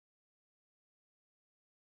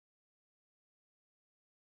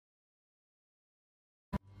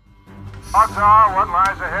Odds are what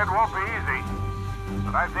lies ahead won't be easy,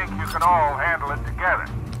 but I think you can all handle it together.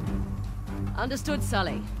 Understood,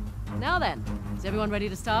 Sully. Now then, is everyone ready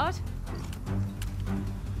to start?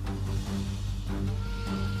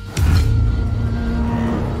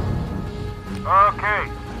 Okay,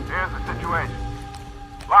 here's the situation.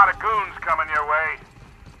 A lot of goons coming your way.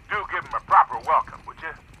 Do give them a proper welcome, would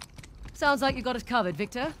you? Sounds like you got us covered,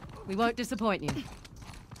 Victor. We won't disappoint you.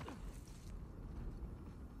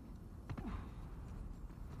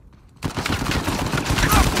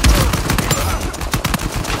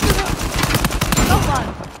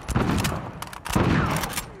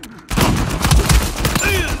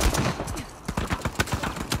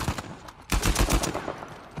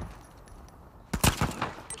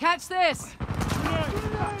 Catch this!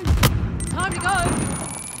 Time to go!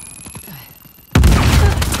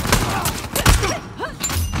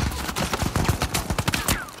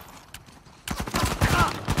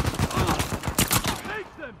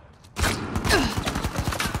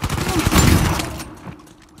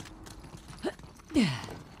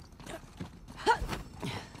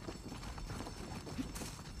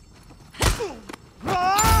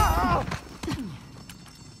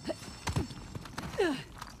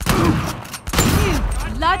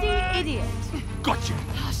 Bloody idiot! Gotcha!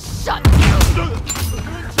 Shut up!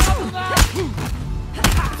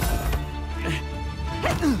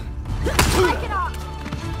 Break it up!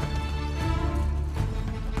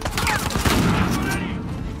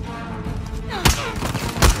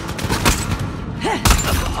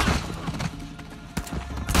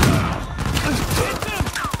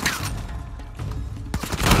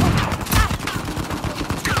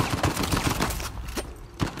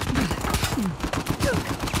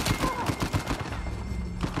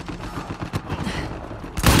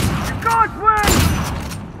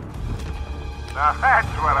 Now that's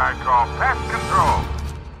what I call pest control.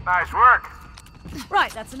 Nice work.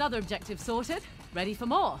 Right, that's another objective sorted. Ready for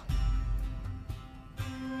more.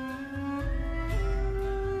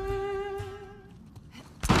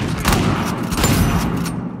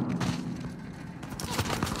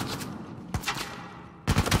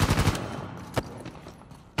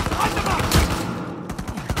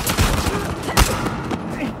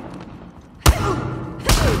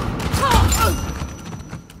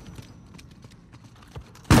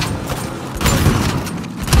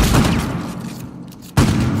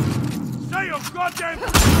 Goddamn!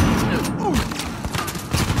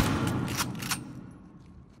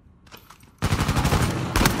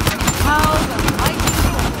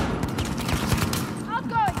 I'm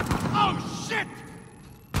going! Oh shit!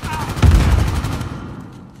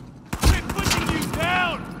 We're pushing you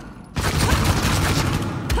down!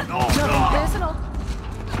 Oh no! Personal.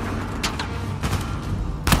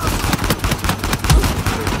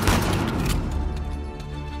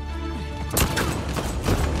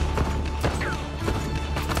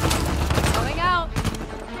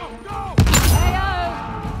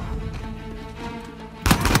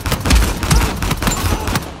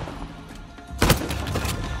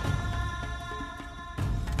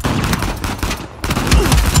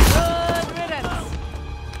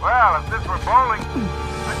 Well, if this were bowling,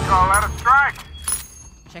 I'd call that a strike.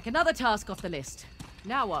 Check another task off the list.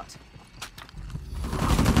 Now what?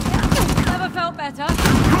 Never felt better.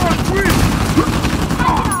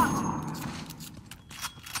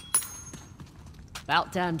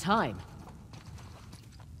 About damn time.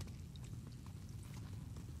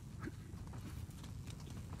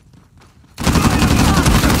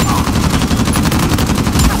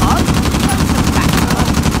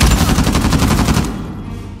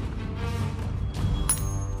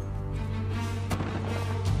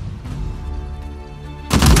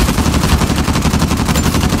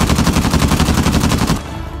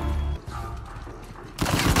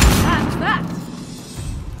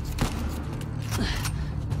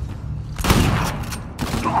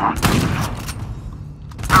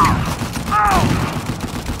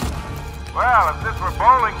 Well, if this were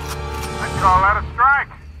bowling, I'd call that a strike.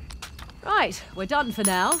 Right, we're done for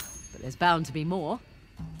now, but there's bound to be more.